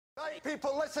Right,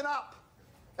 people, listen up.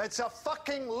 It's a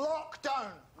fucking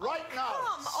lockdown right now.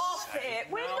 Come off it.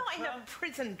 We're not in a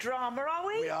prison drama, are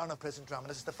we? We are in a prison drama.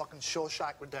 This is the fucking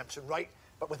Shawshank Redemption, right?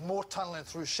 But with more tunneling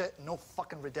through shit and no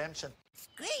fucking redemption.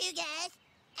 Screw you guys.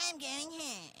 I'm going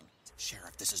home.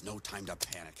 Sheriff, this is no time to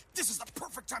panic. This is the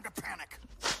perfect time to panic.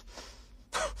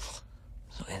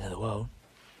 It's not the end of the world.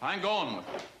 I ain't going with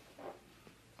you.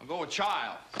 I'll go with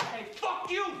Child. Hey, fuck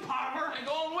you, Palmer! I'm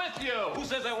going with you. Who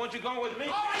says I want you going with me?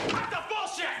 All right, cut the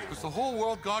bullshit! Has the whole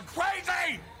world gone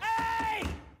crazy? Hey!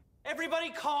 Everybody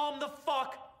calm the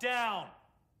fuck down.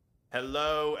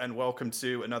 Hello and welcome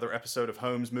to another episode of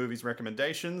Holmes Movies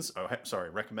Recommendations.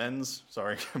 Recommends.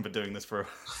 Sorry, I've been doing this for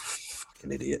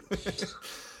Fucking idiot.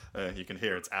 you can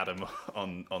hear it's Adam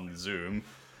on Zoom.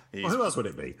 Well, who else would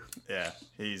it be? Yeah,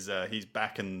 he's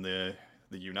back in the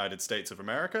United States of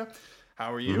America.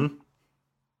 How are you? Mm-hmm.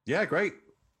 Yeah, great.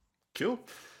 Cool.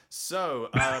 So,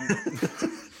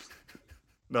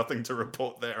 nothing to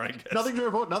report there, I guess. Nothing to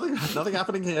report. Nothing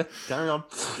happening here. Carry on.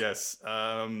 Yes.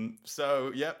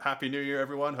 So, yep. Happy New Year,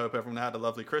 everyone. Hope everyone had a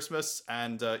lovely Christmas.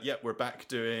 And we're back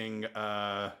doing.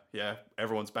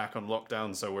 Everyone's back on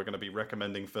lockdown, so we're going to be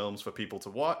recommending films for people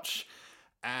to watch.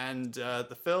 And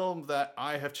the film that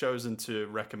I have chosen to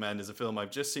recommend is a film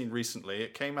I've just seen recently.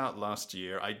 It came out last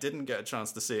year. I didn't get a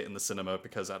chance to see it in the cinema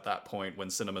because at that point, when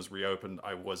cinemas reopened,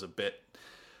 I was a bit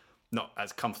not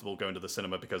as comfortable going to the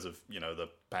cinema because of, the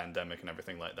pandemic and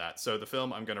everything like that. So the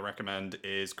film I'm going to recommend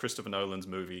is Christopher Nolan's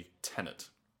movie Tenet.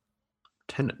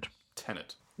 Tenet.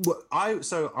 Well,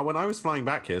 when I was flying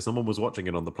back here, someone was watching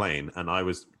it on the plane, and I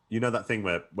was, that thing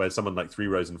where someone like 3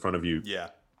 rows in front of you. Yeah.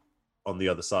 On the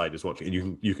other side is watching,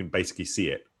 and you can basically see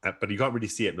it, but you can't really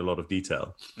see it in a lot of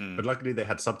detail. But luckily they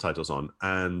had subtitles on,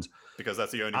 and because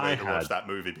that's the only way to watch that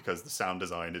movie, because the sound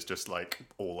design is just like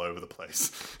all over the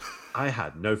place. I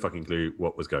had no fucking clue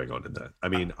what was going on in there. I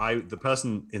mean, the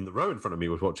person in the row in front of me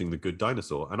was watching The Good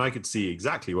Dinosaur, and I could see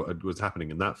exactly what was happening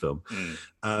in that film.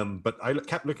 But I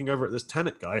kept looking over at this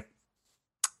Tenet guy,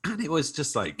 and it was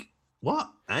just like, what?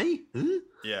 Eh? Huh?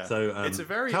 Yeah. So it's a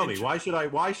very. Tell me, why should I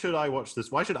watch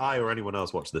this? Why should I or anyone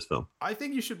else watch this film? I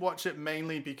think you should watch it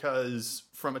mainly because,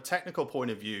 from a technical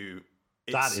point of view,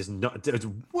 that is not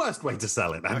the worst way to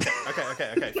sell it.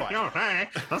 Okay, fine.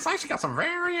 That's actually got some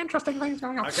very interesting things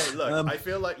going on. Okay, look, I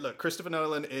feel like Christopher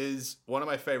Nolan is one of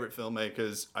my favorite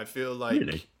filmmakers. I feel like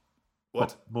really?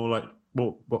 What?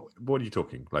 What are you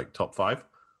talking? Like top 5?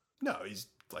 No, he's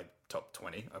like top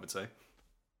 20, I would say.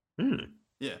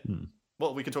 Yeah.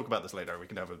 Well, we can talk about this later. We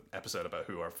can have an episode about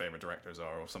who our favorite directors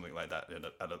are or something like that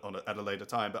at a later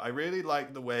time. But I really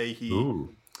like the way he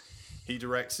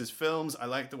directs his films. I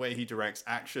like the way he directs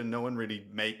action. No one really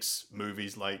makes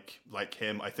movies like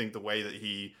him. I think the way that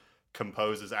he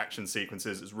composes action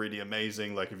sequences is really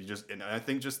amazing. Like, I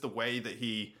think just the way that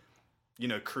he,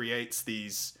 creates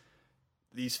these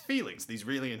feelings, these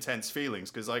really intense feelings.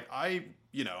 Because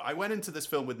I went into this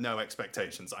film with no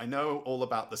expectations. I know all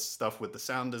about the stuff with the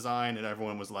sound design, and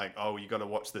everyone was like, oh, you got to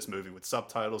watch this movie with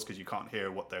subtitles because you can't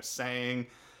hear what they're saying.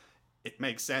 It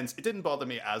makes sense. It didn't bother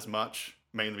me as much,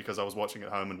 mainly because I was watching at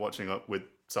home and watching it with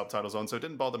subtitles on, so it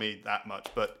didn't bother me that much.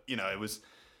 But,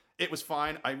 it was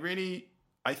fine.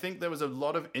 I think there was a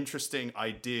lot of interesting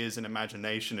ideas and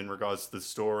imagination in regards to the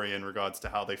story, in regards to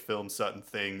how they filmed certain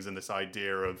things, and this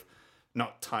idea of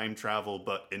not time travel,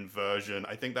 but inversion.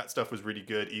 I think that stuff was really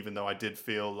good, even though I did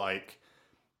feel like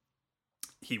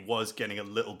he was getting a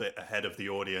little bit ahead of the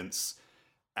audience,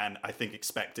 and I think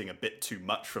expecting a bit too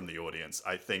much from the audience.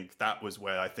 I think that was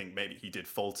where I think maybe he did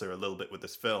falter a little bit with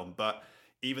this film. But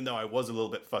even though I was a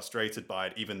little bit frustrated by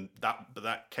it, even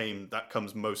that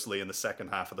comes mostly in the second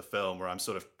half of the film, where I'm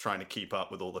sort of trying to keep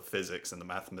up with all the physics and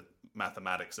the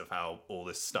mathematics of how all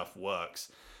this stuff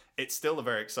works. It's still a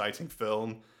very exciting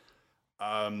film.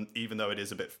 Even though it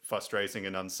is a bit frustrating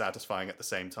and unsatisfying at the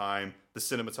same time. The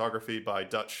cinematography by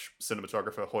Dutch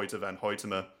cinematographer Hoyte van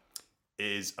Hoytema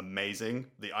is amazing.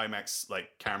 The IMAX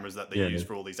cameras that they use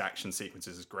for all these action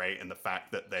sequences is great, and the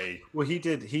fact that they... Well, he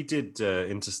did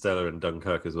Interstellar and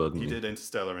Dunkirk as well, didn't he? He did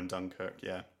Interstellar and Dunkirk,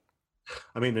 yeah.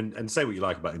 I mean, and say what you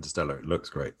like about Interstellar, it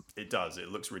looks great. It does. It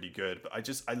looks really good. But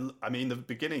I mean, the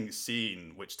beginning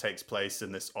scene, which takes place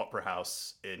in this opera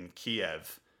house in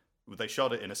Kiev... They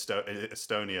shot it in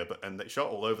Estonia, and they shot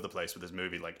all over the place with this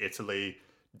movie, like Italy,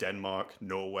 Denmark,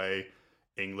 Norway.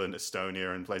 England,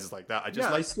 Estonia, and places like that.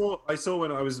 I saw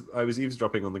when I was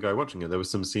eavesdropping on the guy watching it. There were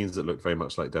some scenes that looked very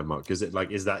much like Denmark. Is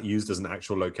that used as an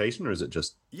actual location, or is it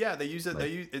just? Yeah, they use it.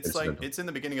 It's in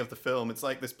the beginning of the film. It's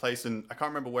like this place in, I can't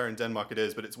remember where in Denmark it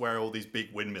is, but it's where all these big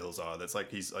windmills are. That's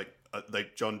like he's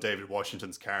like John David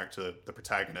Washington's character, the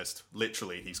protagonist.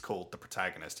 Literally, he's called the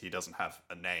protagonist. He doesn't have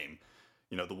a name.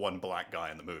 You know, the one black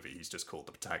guy in the movie. He's just called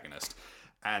the protagonist.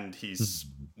 And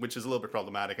which is a little bit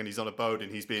problematic, and he's on a boat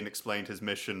and he's being explained his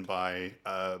mission by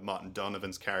Martin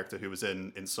Donovan's character, who was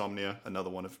in Insomnia,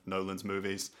 another one of Nolan's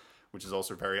movies, which is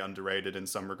also very underrated in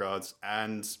some regards.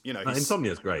 And, you know,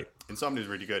 Insomnia's great. Insomnia's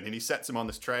really good. And he sets him on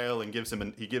this trail and gives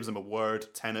him a word,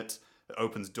 tenet, that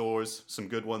opens doors, some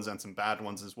good ones and some bad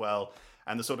ones as well.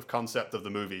 And the sort of concept of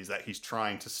the movie is that he's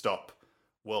trying to stop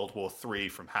World War III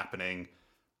from happening,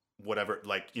 whatever,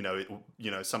 like,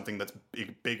 something that's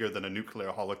bigger than a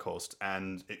nuclear holocaust,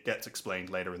 and it gets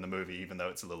explained later in the movie, even though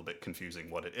it's a little bit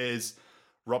confusing what it is.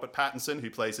 Robert Pattinson,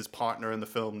 who plays his partner in the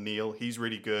film, Neil, he's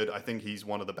really good. I think he's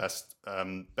one of the best.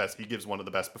 He gives one of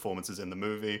the best performances in the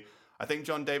movie. I think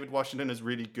John David Washington is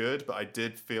really good, but I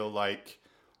did feel like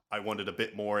I wanted a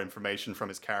bit more information from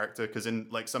his character, because in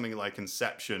like something like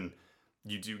Inception,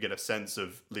 you do get a sense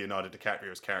of Leonardo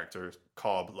DiCaprio's character,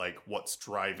 Cobb, like what's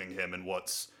driving him and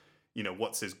what's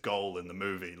his goal in the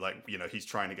movie. Like, he's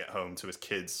trying to get home to his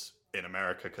kids in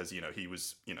America because, he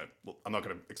was, well, I'm not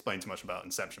going to explain too much about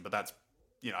Inception, but that's,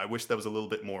 I wish there was a little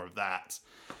bit more of that.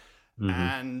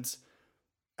 Mm-hmm.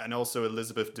 And also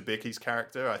Elizabeth Debicki's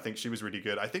character, I think she was really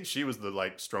good. I think she was the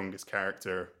like strongest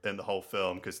character in the whole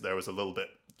film, because there was a little bit,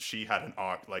 she had an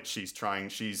arc, like she's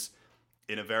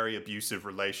in a very abusive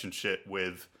relationship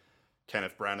with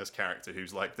Kenneth Branagh's character,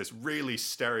 who's like this really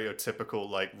stereotypical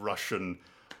like Russian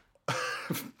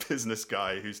business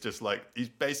guy who's just like, he's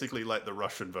basically like the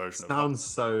Russian version. Sounds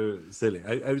so silly.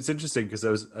 It's interesting because I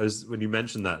was when you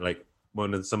mentioned that, like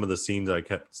some of the scenes I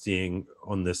kept seeing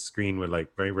on this screen were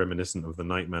like very reminiscent of The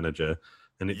Night Manager,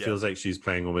 and it feels like she's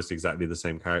playing almost exactly the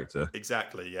same character.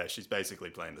 Exactly, yeah, she's basically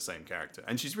playing the same character,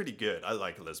 and she's really good. I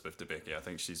like Elizabeth Debicki. I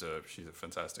think she's a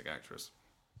fantastic actress.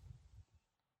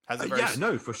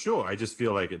 No, for sure. I just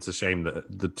feel like it's a shame that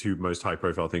the two most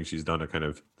high-profile things she's done are kind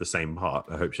of the same part.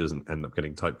 I hope she doesn't end up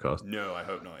getting typecast. No, I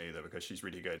hope not either, because she's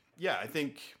really good. Yeah, I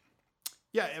think...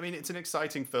 Yeah, I mean, it's an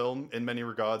exciting film in many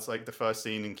regards. Like the first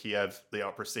scene in Kiev, the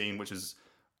opera scene, which is,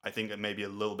 I think, maybe a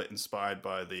little bit inspired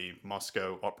by the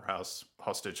Moscow Opera House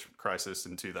hostage crisis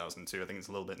in 2002. I think it's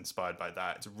a little bit inspired by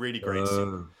that. It's a really great,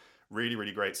 really,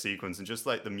 really great sequence. And just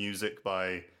like the music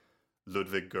by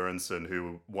Ludwig Göransson,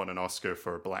 who won an Oscar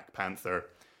for Black Panther,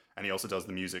 and he also does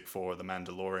the music for The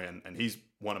Mandalorian, and he's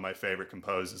one of my favorite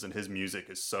composers, and his music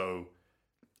is so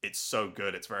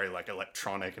good. It's very like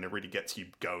electronic, and it really gets you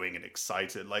going and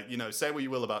excited. Like, say what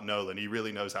you will about Nolan, he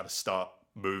really knows how to start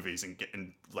movies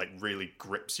and like really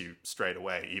grips you straight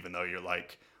away, even though you're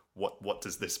like, what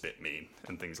does this bit mean,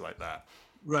 and things like that.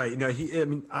 Right.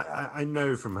 I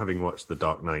know from having watched The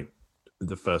Dark Knight,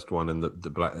 the first one, and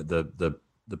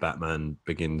the Batman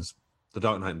Begins, The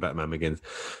Dark Knight and Batman Begins,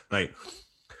 like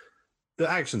the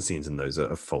action scenes in those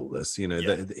are faultless.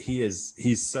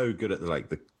 He's so good at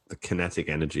the kinetic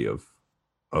energy of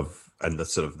and the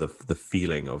sort of the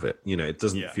feeling of it. It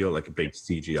doesn't feel like a big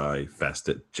CGI fest.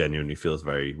 It genuinely feels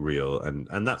very real,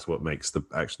 and that's what makes the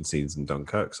action scenes in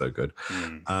Dunkirk so good.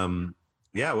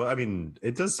 Well, I mean,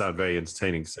 it does sound very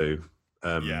entertaining. So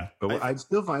but I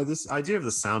still find this idea of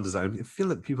the sound design, I feel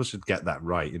like people should get that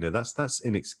right. That's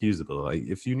inexcusable. Like,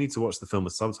 if you need to watch the film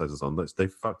with subtitles on, they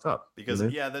fucked up. Because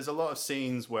there's a lot of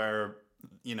scenes where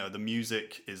the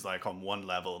music is like on one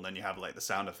level, and then you have like the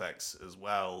sound effects as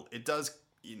well. It does,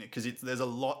 because there's a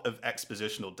lot of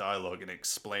expositional dialogue and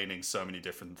explaining so many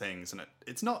different things, and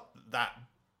it's not that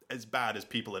as bad as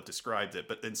people have described it,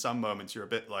 but in some moments you're a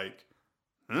bit like,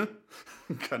 huh?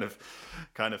 kind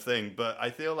of thing. But I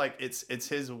feel like it's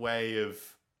his way of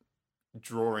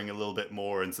drawing a little bit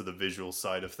more into the visual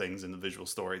side of things and the visual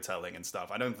storytelling and stuff.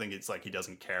 I don't think it's like he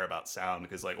doesn't care about sound,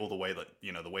 because like all the way that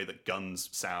the way that guns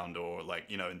sound, or like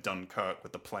in Dunkirk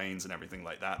with the planes and everything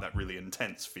like that really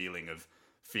intense feeling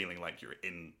like you're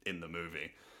in the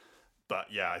movie. But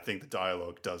yeah, I think the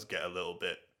dialogue does get a little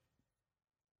bit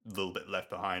left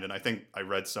behind. And I think I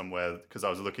read somewhere, because I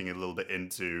was looking a little bit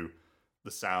into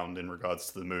the sound in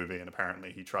regards to the movie, and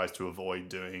apparently he tries to avoid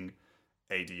doing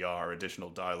ADR, additional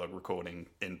dialogue recording,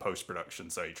 in post-production,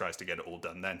 so he tries to get it all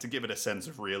done then to give it a sense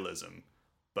of realism.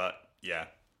 But yeah,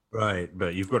 right,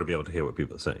 but you've got to be able to hear what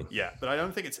people are saying. Yeah, but I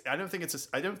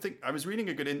was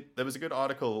reading there was a good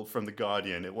article from The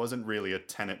Guardian. It wasn't really a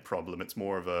Tenet problem, it's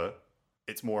more of a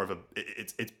it's more of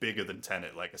it's bigger than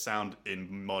Tenet. Like a sound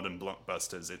in modern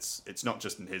blockbusters, it's not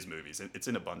just in his movies. It's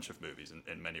in a bunch of movies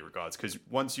in many regards. Because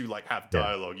once you like have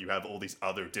dialogue, you have all these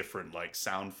other different like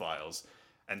sound files,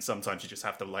 and sometimes you just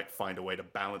have to like find a way to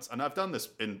balance. And I've done this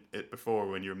in it before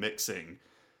when you're mixing,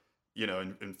 you know,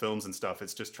 in films and stuff.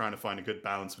 It's just trying to find a good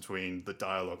balance between the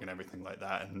dialogue and everything like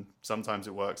that. And sometimes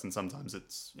it works, and sometimes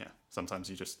sometimes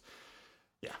you just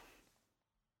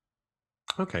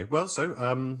Okay, well,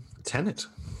 so Tenet.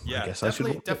 Yeah, I guess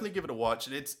definitely give it a watch.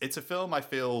 It's a film I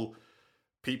feel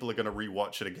people are going to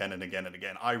rewatch it again and again and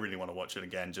again. I really want to watch it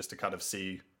again just to kind of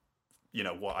see, you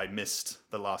know, what I missed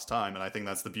the last time. And I think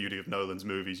that's the beauty of Nolan's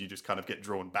movies. You just kind of get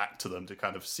drawn back to them to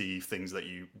kind of see things that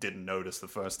you didn't notice the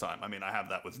first time. I mean, I have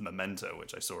that with Memento,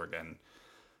 which I saw again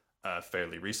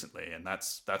fairly recently, and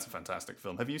that's a fantastic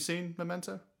film. Have you seen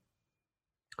Memento?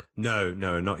 No,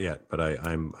 not yet, but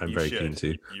I'm very keen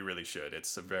to. You really should.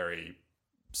 It's a very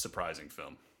surprising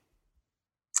film.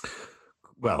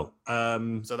 Well,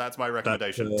 so that's my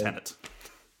recommendation. Tenet.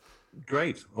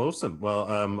 Great, awesome. Well,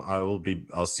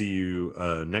 I'll see you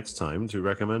next time to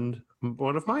recommend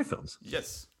one of my films.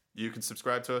 Yes, you can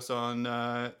subscribe to us on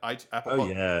Apple. Apple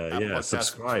Podcasts.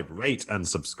 Subscribe, rate, and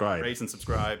subscribe.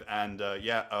 And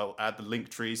I'll add the link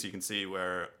tree so you can see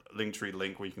where Linktree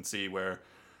link where you can see where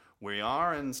we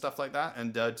are and stuff like that.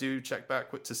 And do check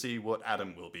back to see what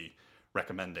Adam will be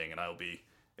recommending, and I'll be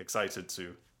excited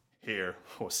to hear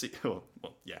or see,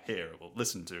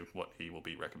 listen to what he will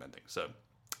be recommending. So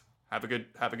have a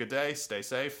good day, stay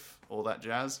safe, all that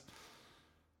jazz.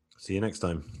 See you next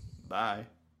time. Bye.